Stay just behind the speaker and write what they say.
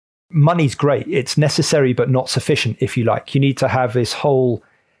money's great. It's necessary, but not sufficient, if you like. You need to have this whole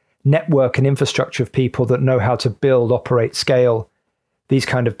network and infrastructure of people that know how to build, operate, scale these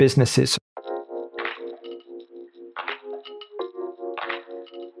kind of businesses.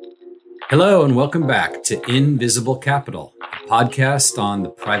 Hello, and welcome back to Invisible Capital, a podcast on the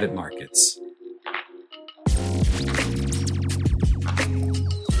private markets.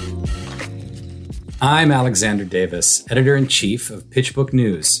 I'm Alexander Davis, editor-in-chief of PitchBook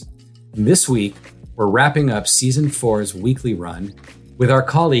News. And this week, we're wrapping up Season 4's weekly run with our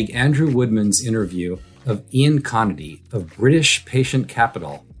colleague Andrew Woodman's interview of Ian Connedy of British Patient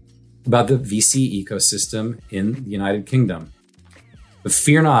Capital about the VC ecosystem in the United Kingdom. But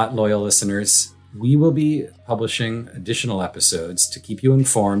fear not, loyal listeners, we will be publishing additional episodes to keep you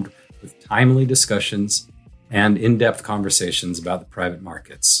informed with timely discussions and in-depth conversations about the private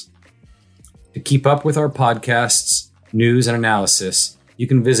markets. To keep up with our podcasts, news, and analysis, you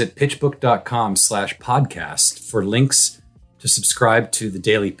can visit pitchbook.com/podcast for links to subscribe to the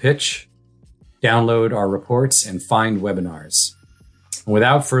Daily Pitch, download our reports, and find webinars. And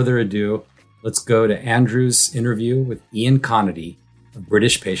without further ado, let's go to Andrew's interview with Ian Connedy of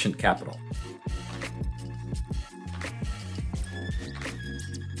British Patient Capital.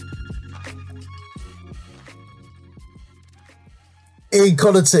 Ian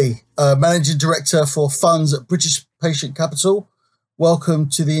Connedy, Managing Director for Funds at British Patient Capital. Welcome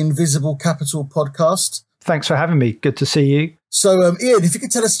to the Invisible Capital podcast. Thanks for having me. Good to see you. So, Ian, if you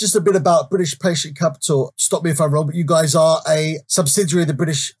could tell us just a bit about British Patient Capital. Stop me if I'm wrong, but you guys are a subsidiary of the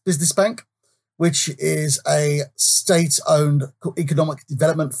British Business Bank, which is a state-owned economic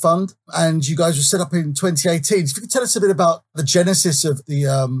development fund. And you guys were set up in 2018. If you could tell us a bit about the genesis of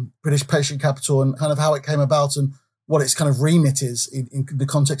the British Patient Capital and kind of how it came about and what its kind of remit is in the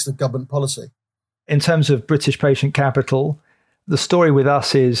context of government policy. In terms of British Patient Capital, the story with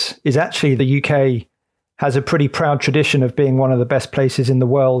us is actually the UK has a pretty proud tradition of being one of the best places in the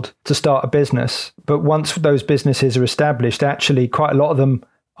world to start a business. But once those businesses are established, actually quite a lot of them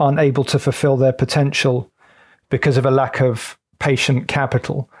aren't able to fulfill their potential because of a lack of patient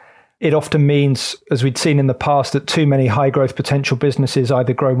capital. It often means, as we'd seen in the past, that too many high growth potential businesses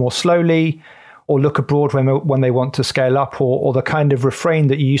either grow more slowly or look abroad when they want to scale up, or the kind of refrain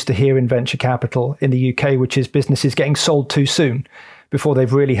that you used to hear in venture capital in the UK, which is businesses getting sold too soon before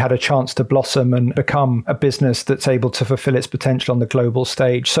they've really had a chance to blossom and become a business that's able to fulfill its potential on the global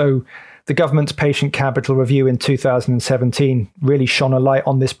stage. So the government's Patient Capital Review in 2017 really shone a light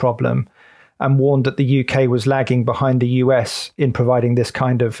on this problem and warned that the UK was lagging behind the US in providing this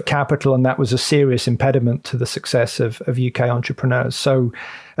kind of capital, and that was a serious impediment to the success of UK entrepreneurs. So,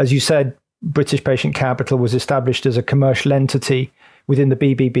 as you said, British Patient Capital was established as a commercial entity within the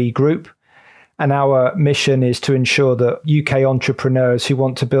BBB group. And our mission is to ensure that UK entrepreneurs who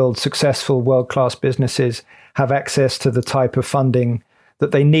want to build successful world-class businesses have access to the type of funding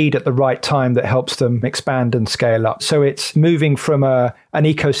that they need at the right time that helps them expand and scale up. So it's moving from an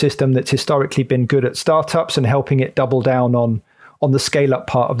ecosystem that's historically been good at startups and helping it double down on the scale-up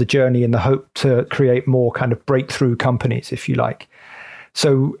part of the journey in the hope to create more kind of breakthrough companies, if you like.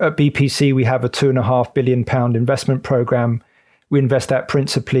 So at BPC, we have a £2.5 billion investment program. We invest that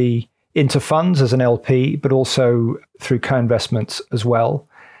principally into funds as an LP, but also through co-investments as well.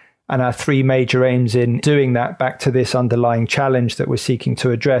 And our three major aims in doing that, back to this underlying challenge that we're seeking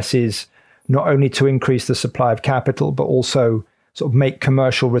to address, is not only to increase the supply of capital, but also sort of make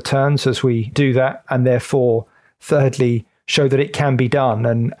commercial returns as we do that. And therefore, thirdly, show that it can be done.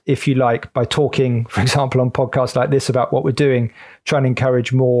 And if you like, by talking, for example, on podcasts like this about what we're doing, trying to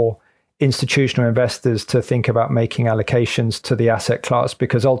encourage more institutional investors to think about making allocations to the asset class,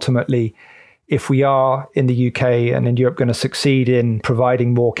 because ultimately, if we are in the UK and in Europe going to succeed in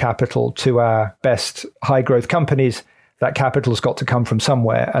providing more capital to our best high growth companies, that capital's got to come from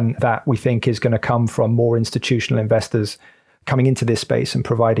somewhere. And that we think is going to come from more institutional investors coming into this space and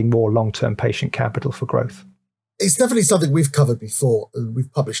providing more long-term patient capital for growth. It's definitely something we've covered before.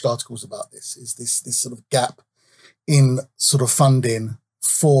 We've published articles about this, is this sort of gap in sort of funding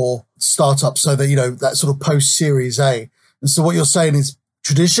for startups, so that, you know, that sort of post-Series A. And so what you're saying is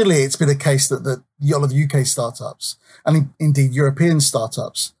traditionally it's been a case that a lot of UK startups and indeed European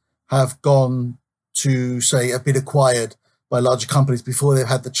startups have gone to, say, have been acquired by larger companies before they've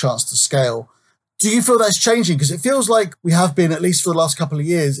had the chance to scale. Do you feel that's changing? Because it feels like we have been, at least for the last couple of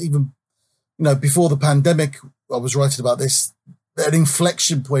years, even, you know, before the pandemic, I was writing about this, an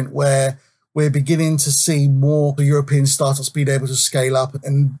inflection point where we're beginning to see more European startups being able to scale up.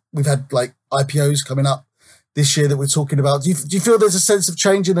 And we've had like IPOs coming up this year that we're talking about. Do you feel there's a sense of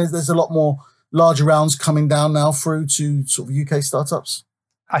change and there's a lot more larger rounds coming down now through to sort of UK startups?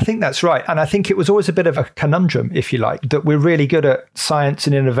 I think that's right. And I think it was always a bit of a conundrum, if you like, that we're really good at science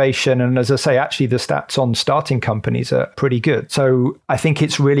and innovation. And as I say, actually, the stats on starting companies are pretty good. So I think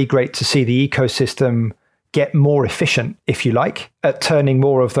it's really great to see the ecosystem get more efficient, if you like, at turning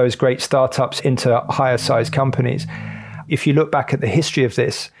more of those great startups into higher sized companies. If you look back at the history of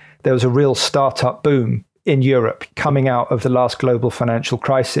this, there was a real startup boom in Europe coming out of the last global financial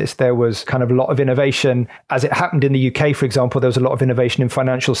crisis. There was kind of a lot of innovation. As it happened in the UK, for example, there was a lot of innovation in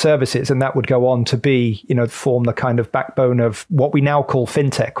financial services, and that would go on to be, form the kind of backbone of what we now call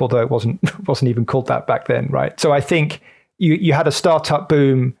fintech, although it wasn't even called that back then, right? So I think you had a startup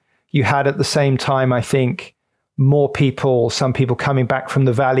boom. You had at the same time, I think, some people coming back from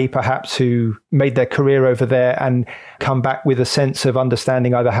the Valley, perhaps, who made their career over there and come back with a sense of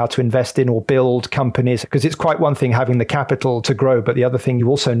understanding either how to invest in or build companies. Because it's quite one thing having the capital to grow, but the other thing you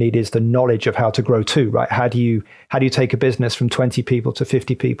also need is the knowledge of how to grow too, right? How do you take a business from 20 people to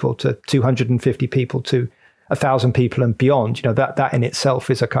 50 people to 250 people to 1,000 people and beyond? That in itself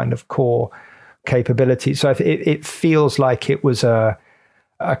is a kind of core capability. So it feels like it was a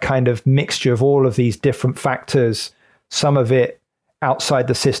kind of mixture of all of these different factors, some of it outside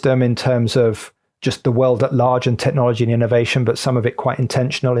the system in terms of just the world at large and technology and innovation, but some of it quite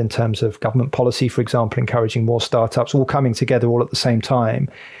intentional in terms of government policy, for example, encouraging more startups, all coming together all at the same time.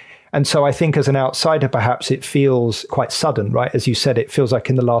 And so I think as an outsider, perhaps it feels quite sudden, right? As you said, it feels like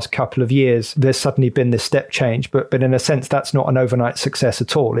in the last couple of years, there's suddenly been this step change. But in a sense, that's not an overnight success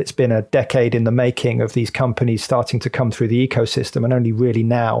at all. It's been a decade in the making of these companies starting to come through the ecosystem. And only really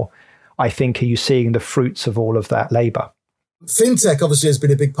now, I think, are you seeing the fruits of all of that labor. Fintech obviously has been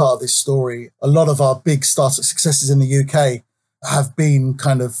a big part of this story. A lot of our big startup successes in the UK have been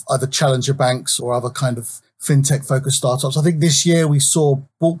kind of either challenger banks or other kind of fintech-focused startups. I think this year we saw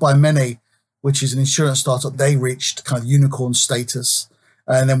Bought by Many, which is an insurance startup. They reached kind of unicorn status.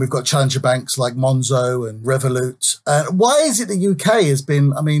 And then we've got challenger banks like Monzo and Revolut. Why is it the UK has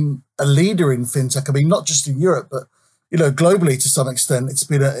been, a leader in fintech? Not just in Europe, but, globally to some extent, it's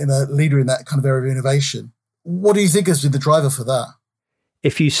been a leader in that kind of area of innovation. What do you think has been the driver for that?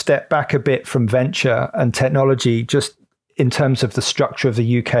 If you step back a bit from venture and technology, just in terms of the structure of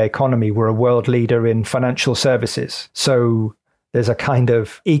the UK economy, we're a world leader in financial services. So there's a kind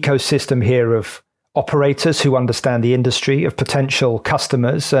of ecosystem here of operators who understand the industry, of potential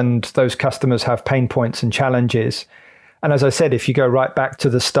customers, and those customers have pain points and challenges. And as I said, if you go right back to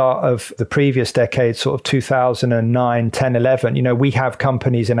the start of the previous decade, sort of 2009, 10, 11, we have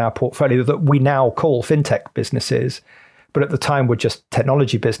companies in our portfolio that we now call fintech businesses, but at the time were just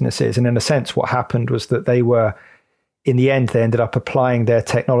technology businesses. And in a sense, what happened was that in the end, they ended up applying their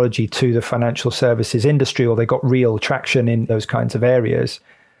technology to the financial services industry, or they got real traction in those kinds of areas.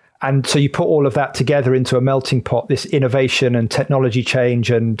 And so you put all of that together into a melting pot, this innovation and technology change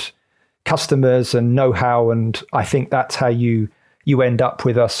and customers and know-how. And I think that's how you end up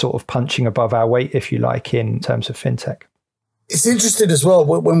with us sort of punching above our weight, if you like, in terms of fintech. It's interesting as well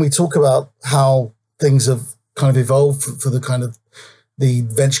when we talk about how things have kind of evolved for the kind of the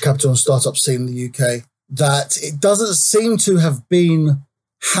venture capital and startup scene in the UK, that it doesn't seem to have been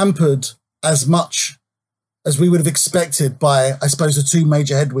hampered as much as we would have expected by, I suppose, the two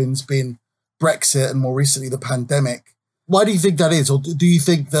major headwinds being Brexit and more recently the pandemic. Why do you think that is? Or do you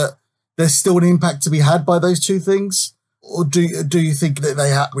think that there's still an impact to be had by those two things? Or do you think that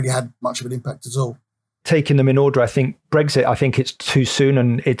they really had much of an impact at all? Taking them in order, I think Brexit, it's too soon,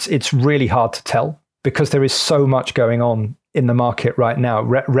 and it's really hard to tell because there is so much going on in the market right now,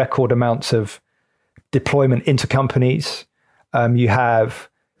 record amounts of deployment into companies. You have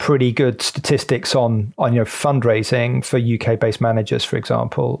pretty good statistics on fundraising for UK-based managers, for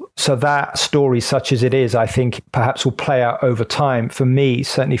example. So that story, such as it is, I think perhaps will play out over time. For me,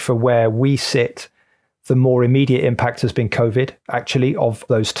 certainly for where we sit, the more immediate impact has been COVID, actually, of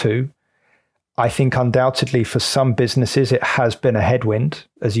those two. I think undoubtedly for some businesses, it has been a headwind,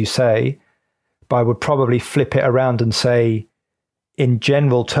 as you say, but I would probably flip it around and say, in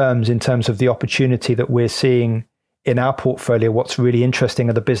general terms, in terms of the opportunity that we're seeing in our portfolio, what's really interesting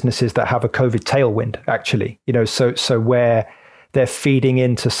are the businesses that have a COVID tailwind, actually, so where they're feeding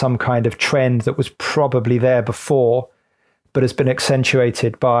into some kind of trend that was probably there before, but has been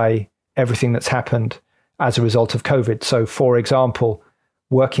accentuated by everything that's happened as a result of COVID. So, for example,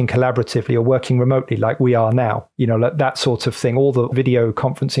 working collaboratively or working remotely like we are now, that sort of thing. All the video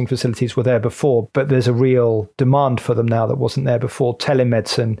conferencing facilities were there before, but there's a real demand for them now that wasn't there before.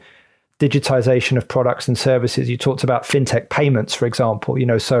 Telemedicine, digitization of products and services. You talked about fintech payments, for example,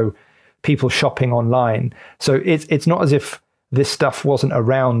 so people shopping online. So it's not as if this stuff wasn't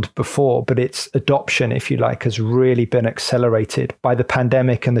around before, but its adoption, if you like, has really been accelerated by the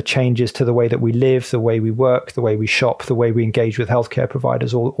pandemic and the changes to the way that we live, the way we work, the way we shop, the way we engage with healthcare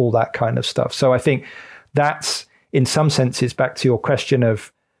providers, all that kind of stuff. So I think that's, in some senses, back to your question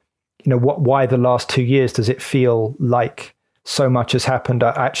of, why the last 2 years does it feel like so much has happened?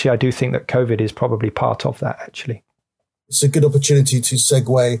 Actually, I do think that COVID is probably part of that, actually. It's a good opportunity to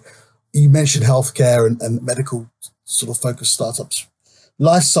segue. You mentioned healthcare and medical sort of focused startups.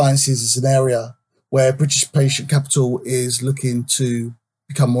 Life sciences is an area where British Patient Capital is looking to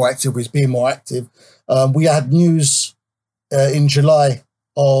become more active, is being more active. We had news in July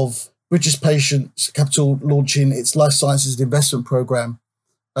of British Patient Capital launching its life sciences investment program.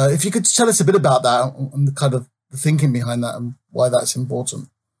 If you could tell us a bit about that and the kind of the thinking behind that and why that's important.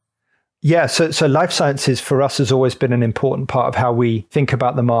 Yeah, so life sciences for us has always been an important part of how we think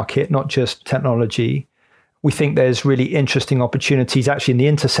about the market, not just technology. We think there's really interesting opportunities actually in the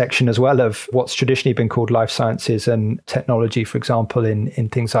intersection as well of what's traditionally been called life sciences and technology, for example, in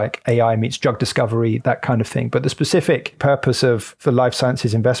things like AI meets drug discovery, that kind of thing. But the specific purpose of the life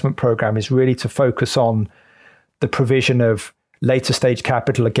sciences investment program is really to focus on the provision of later stage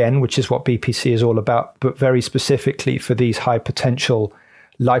capital again, which is what BPC is all about, but very specifically for these high potential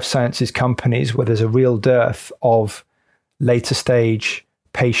life sciences companies where there's a real dearth of later stage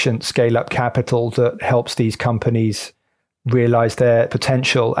patient scale-up capital that helps these companies realize their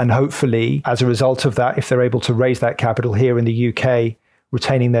potential. And hopefully, as a result of that, if they're able to raise that capital here in the UK,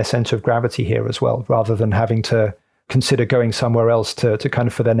 retaining their center of gravity here as well, rather than having to consider going somewhere else to kind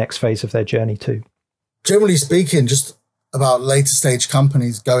of for their next phase of their journey too. Generally speaking, just about later stage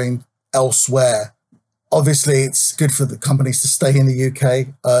companies going elsewhere, obviously it's good for the companies to stay in the UK,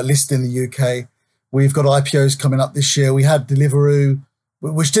 list in the UK. We've got IPOs coming up this year. We had Deliveroo,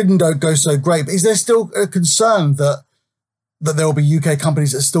 which didn't go so great. But is there still a concern that there will be UK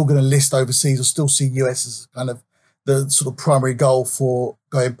companies that are still going to list overseas or still see US as kind of the sort of primary goal for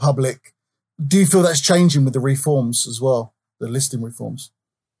going public? Do you feel that's changing with the reforms as well, the listing reforms?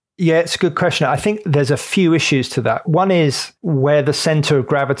 Yeah, it's a good question. I think there's a few issues to that. One is where the center of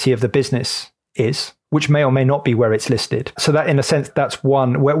gravity of the business is, which may or may not be where it's listed. So that, in a sense, that's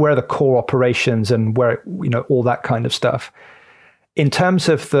one. Where are the core operations and where, all that kind of stuff. In terms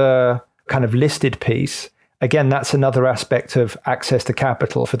of the kind of listed piece, again, that's another aspect of access to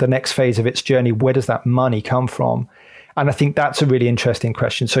capital for the next phase of its journey. Where does that money come from? And I think that's a really interesting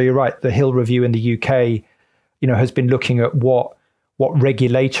question. So you're right. The Hill Review in the UK, has been looking at what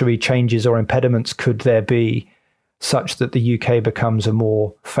regulatory changes or impediments could there be such that the UK becomes a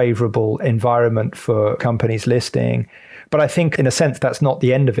more favorable environment for companies listing. But I think in a sense, that's not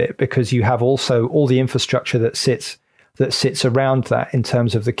the end of it, because you have also all the infrastructure that sits around that in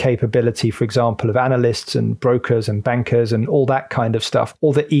terms of the capability, for example, of analysts and brokers and bankers and all that kind of stuff,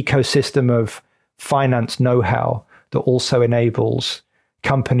 all the ecosystem of finance know-how that also enables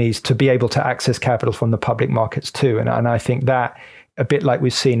companies to be able to access capital from the public markets too. And I think that, a bit like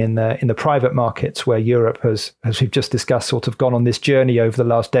we've seen in the private markets, where Europe has, as we've just discussed, sort of gone on this journey over the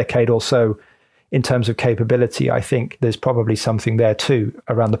last decade or so in terms of capability, I think there's probably something there too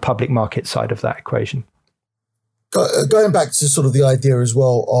around the public market side of that equation. Going back to sort of the idea as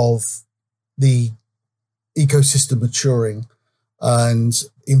well of the ecosystem maturing and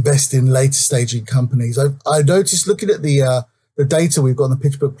invest in later staging companies, I noticed looking at the data we've got on the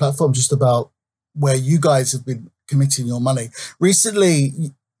PitchBook platform just about where you guys have been committing your money.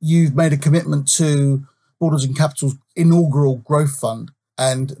 Recently, you've made a commitment to Baldwin Capital's inaugural growth fund.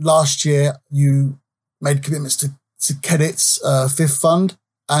 And last year, you made commitments to Kennet's fifth fund.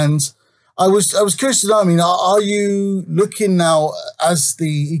 And I was curious to know, are you looking now, as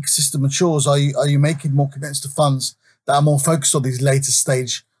the ecosystem matures, are you making more commitments to funds that are more focused on these later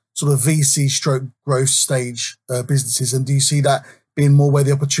stage sort of VC stroke growth stage businesses? And do you see that being more where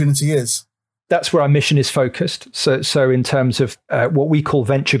the opportunity is? That's where our mission is focused. So in terms of what we call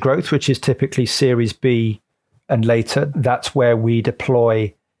venture growth, which is typically Series B and later, that's where we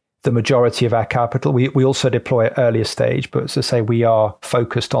deploy the majority of our capital. We also deploy at earlier stage, but as I say, we are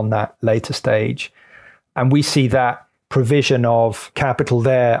focused on that later stage. And we see that provision of capital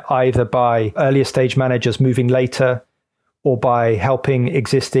there either by earlier stage managers moving later or by helping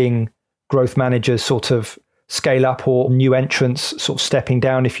existing growth managers sort of scale up, or new entrants sort of stepping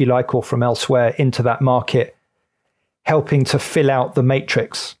down, if you like, or from elsewhere into that market, helping to fill out the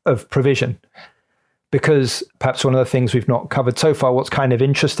matrix of provision. Because perhaps one of the things we've not covered so far, what's kind of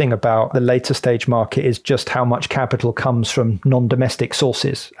interesting about the later stage market is just how much capital comes from non-domestic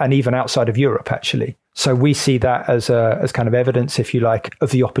sources, and even outside of Europe, actually. So we see that as kind of evidence, if you like,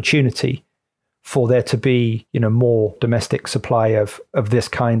 of the opportunity for there to be, more domestic supply of this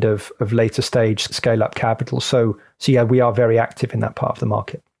kind of later stage scale up capital. So yeah, we are very active in that part of the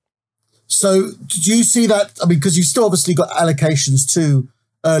market. So did you see that? I mean, because you've still obviously got allocations to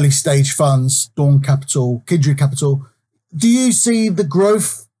early stage funds, Dawn Capital, Kindred Capital. Do you see the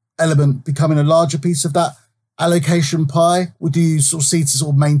growth element becoming a larger piece of that allocation pie? Or do you sort of see to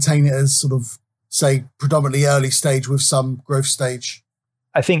sort of maintain it as sort of, say, predominantly early stage with some growth stage?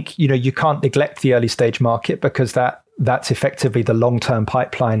 I think, you can't neglect the early stage market because that's effectively the long-term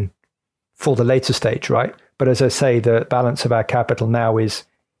pipeline for the later stage, right? But as I say, the balance of our capital now is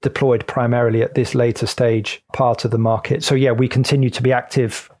deployed primarily at this later stage part of the market. So yeah, we continue to be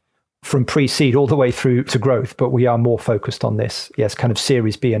active from pre-seed all the way through to growth, but we are more focused on this, yes, kind of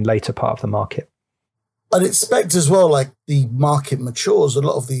Series B and later part of the market. I'd expect as well, like the market matures, a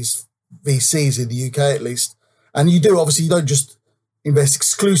lot of these VCs in the UK at least, and you don't just invest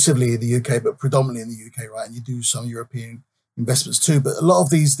exclusively in the UK, but predominantly in the UK, right? And you do some European investments too. But a lot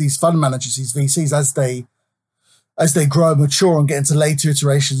of these fund managers, these VCs, as they grow and mature and get into later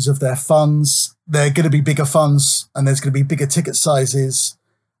iterations of their funds, they're going to be bigger funds and there's going to be bigger ticket sizes.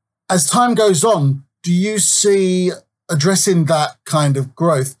 As time goes on, do you see addressing that kind of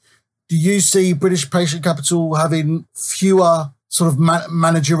growth? Do you see British Patient Capital having fewer sort of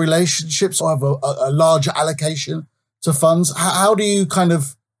manager relationships or have a larger allocation to funds? How do you kind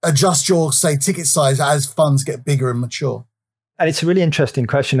of adjust your, say, ticket size as funds get bigger and mature? And it's a really interesting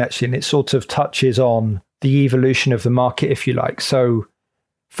question, actually, and it sort of touches on the evolution of the market, if you like. So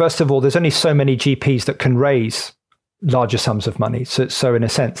first of all, there's only so many GPs that can raise larger sums of money. So in a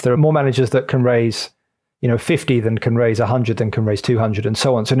sense, there are more managers that can raise 50 than can raise 100 than can raise 200 and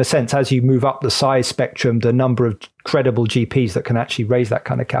so on. So in a sense, as you move up the size spectrum, the number of credible GPs that can actually raise that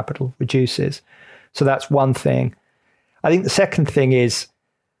kind of capital reduces. So that's one thing. I think the second thing is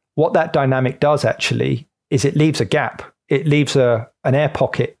what that dynamic does actually is it leaves a gap. It leaves an air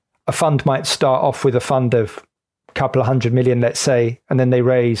pocket. A fund might start off with a fund of a couple of 100 million, let's say, and then they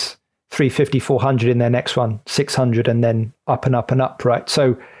raise 350, 400 in their next one, 600, and then up and up and up, right?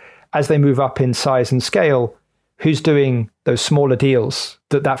 So as they move up in size and scale, who's doing those smaller deals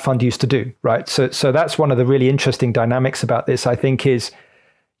that fund used to do, right? So that's one of the really interesting dynamics about this, I think, is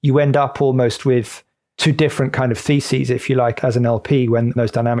you end up almost with two different kind of theses, if you like, as an LP when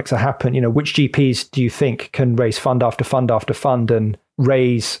those dynamics are happening. Which GPs do you think can raise fund after fund after fund and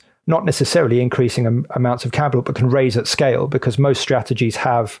raise not necessarily increasing amounts of capital, but can raise at scale, because most strategies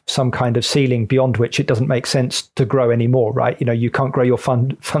have some kind of ceiling beyond which it doesn't make sense to grow anymore, right? You can't grow your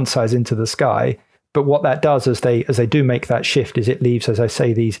fund size into the sky. But what that does as they do make that shift is it leaves, as I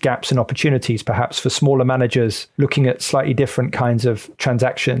say, these gaps and opportunities perhaps for smaller managers looking at slightly different kinds of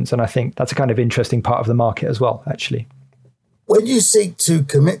transactions. And I think that's a kind of interesting part of the market as well, actually. When you seek to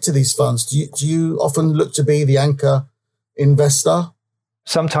commit to these funds, do you often look to be the anchor investor?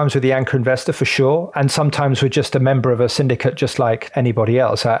 Sometimes with the anchor investor, for sure. And sometimes we're just a member of a syndicate, just like anybody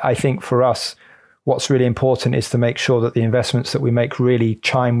else. I think for us, what's really important is to make sure that the investments that we make really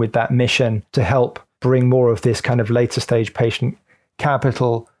chime with that mission to help bring more of this kind of later stage patient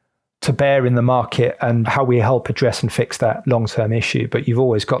capital to bear in the market and how we help address and fix that long-term issue. But you've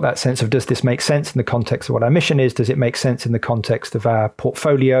always got that sense of, does this make sense in the context of what our mission is? Does it make sense in the context of our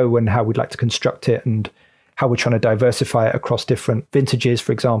portfolio and how we'd like to construct it and how we're trying to diversify it across different vintages,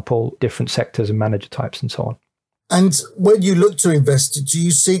 for example, different sectors and manager types and so on. And when you look to invest, do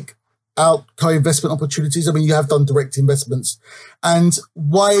you seek out co-investment opportunities? I mean, you have done direct investments. And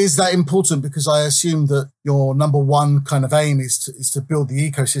why is that important? Because I assume that your number one kind of aim is to build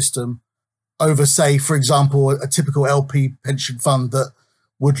the ecosystem over, say, for example, a typical LP pension fund that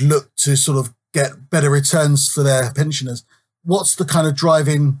would look to sort of get better returns for their pensioners. What's the kind of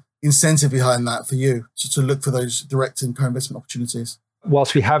driving incentive behind that for you to look for those direct and co-investment opportunities?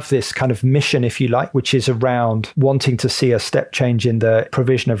 Whilst we have this kind of mission, if you like, which is around wanting to see a step change in the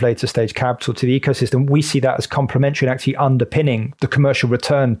provision of later stage capital to the ecosystem, we see that as complementary and actually underpinning the commercial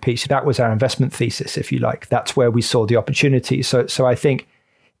return piece. That was our investment thesis, if you like. That's where we saw the opportunity. So I think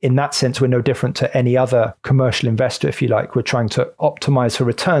in that sense, we're no different to any other commercial investor, if you like. We're trying to optimize for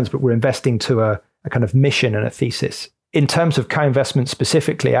returns, but we're investing to a kind of mission and a thesis. In terms of co-investment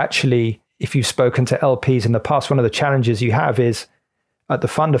specifically, actually, if you've spoken to LPs in the past, one of the challenges you have is at the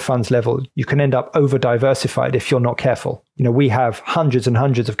fund of funds level, you can end up over-diversified if you're not careful. We have hundreds and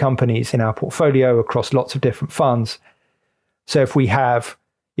hundreds of companies in our portfolio across lots of different funds. So if we have,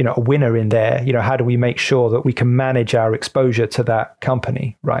 a winner in there, how do we make sure that we can manage our exposure to that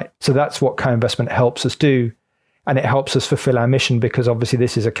company, right? So that's what co-investment helps us do. And it helps us fulfill our mission because obviously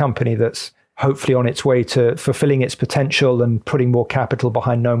this is a company that's hopefully on its way to fulfilling its potential, and putting more capital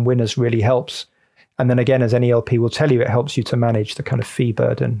behind known winners really helps And then again, as any LP will tell you, it helps you to manage the kind of fee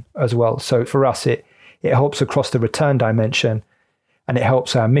burden as well. So for us, it helps across the return dimension, and it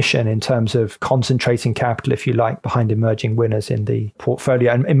helps our mission in terms of concentrating capital, if you like, behind emerging winners in the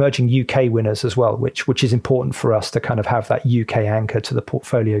portfolio and emerging UK winners as well, which is important for us to kind of have that UK anchor to the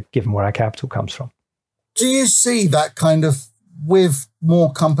portfolio, given where our capital comes from. Do you see that kind of with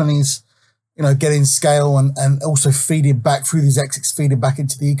more companies, getting scale and also feeding back through these exits, feeding back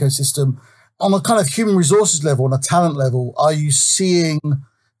into the ecosystem on a kind of human resources level, on a talent level? Are you seeing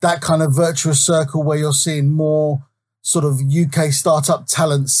that kind of virtuous circle where you're seeing more sort of UK startup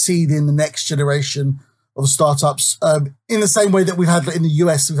talent seeding the next generation of startups in the same way that we've had in the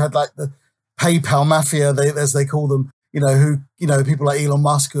US? We've had like the PayPal mafia, as they call them, who people like Elon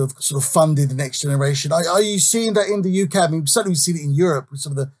Musk who have sort of funded the next generation. Are you seeing that in the UK? I mean, certainly we've seen it in Europe with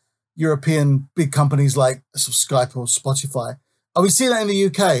some of the European big companies like sort of Skype or Spotify. Are we seeing that in the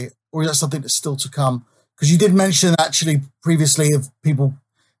UK, or is that something that's still to come? Because you did mention actually previously of people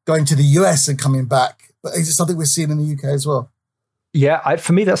going to the US and coming back. But is it something we're seeing in the UK as well? Yeah,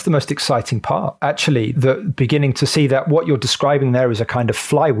 for me, that's the most exciting part, actually, the beginning to see that what you're describing there is a kind of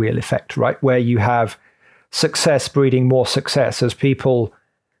flywheel effect, right? Where you have success breeding more success as people,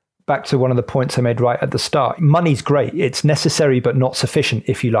 back to one of the points I made right at the start, money's great. It's necessary, but not sufficient,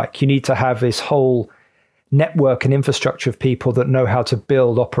 if you like. You need to have this whole network and infrastructure of people that know how to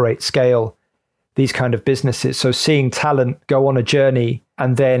build, operate, scale these kind of businesses. So seeing talent go on a journey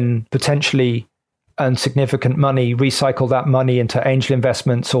and then potentially earn significant money, recycle that money into angel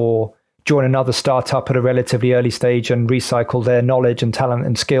investments or join another startup at a relatively early stage and recycle their knowledge and talent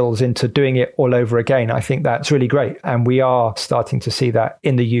and skills into doing it all over again. I think that's really great. And we are starting to see that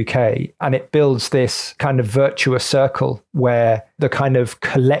in the UK. And it builds this kind of virtuous circle where the kind of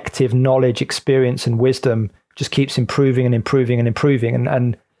collective knowledge, experience and wisdom just keeps improving and improving and improving.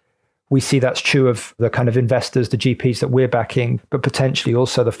 And we see that's true of the kind of investors, the GPs that we're backing, but potentially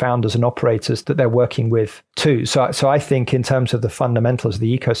also the founders and operators that they're working with too. So I think in terms of the fundamentals of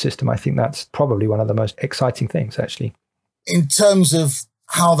the ecosystem, I think that's probably one of the most exciting things, actually. In terms of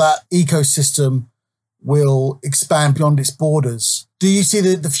how that ecosystem will expand beyond its borders, do you see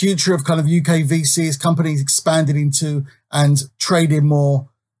the future of kind of UK VCs, companies expanding into and trading more,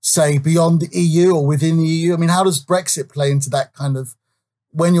 say, beyond the EU or within the EU? I mean, how does Brexit play into that kind of,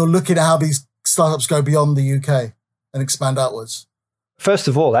 when you're looking at how these startups go beyond the UK and expand outwards? First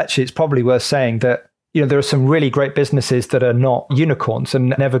of all, actually, it's probably worth saying that, there are some really great businesses that are not unicorns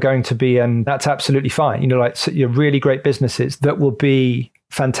and never going to be, and that's absolutely fine. Really great businesses that will be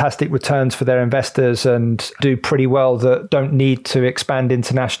fantastic returns for their investors and do pretty well, that don't need to expand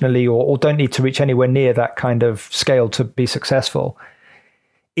internationally or don't need to reach anywhere near that kind of scale to be successful.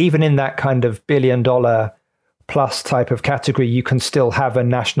 Even in that kind of $1 billion plus type of category, you can still have a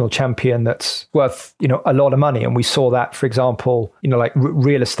national champion that's worth, a lot of money. And we saw that, for example, like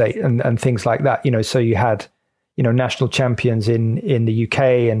real estate and things like that, so you had, national champions in the UK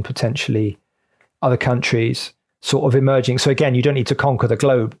and potentially other countries sort of emerging. So again, you don't need to conquer the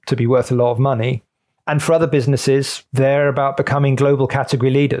globe to be worth a lot of money. And for other businesses, they're about becoming global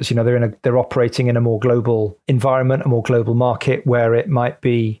category leaders. They're operating in a more global environment, a more global market where it might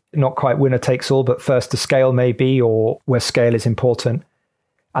be not quite winner takes all, but first to scale maybe, or where scale is important.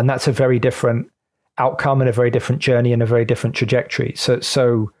 And that's a very different outcome and a very different journey and a very different trajectory.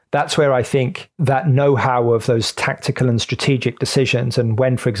 So that's where I think that know-how of those tactical and strategic decisions and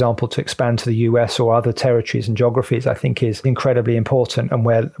when, for example, to expand to the US or other territories and geographies, I think is incredibly important. And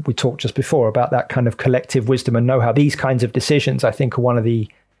where we talked just before about that kind of collective wisdom and know-how, these kinds of decisions, I think, are one of the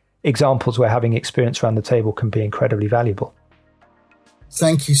examples where having experience around the table can be incredibly valuable.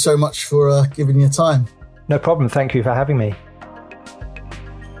 Thank you so much for giving your time. No problem. Thank you for having me.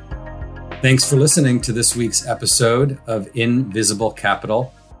 Thanks for listening to this week's episode of Invisible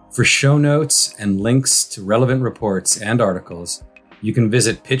Capital. For show notes and links to relevant reports and articles, you can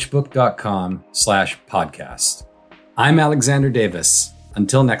visit pitchbook.com/podcast. I'm Alexander Davis.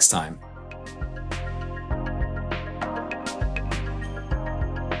 Until next time.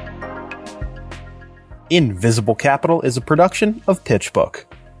 Invisible Capital is a production of PitchBook.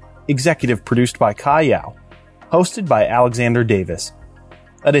 Executive produced by Kai Yao. Hosted by Alexander Davis.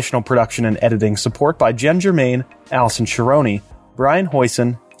 Additional production and editing support by Jen Germain, Allison Chironi, Brian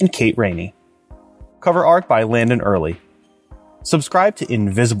Hoyson, and Kate Rainey. Cover art by Landon Early. Subscribe to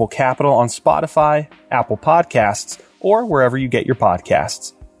Invisible Capital on Spotify, Apple Podcasts, or wherever you get your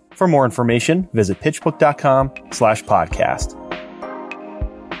podcasts. For more information, visit pitchbook.com/podcast.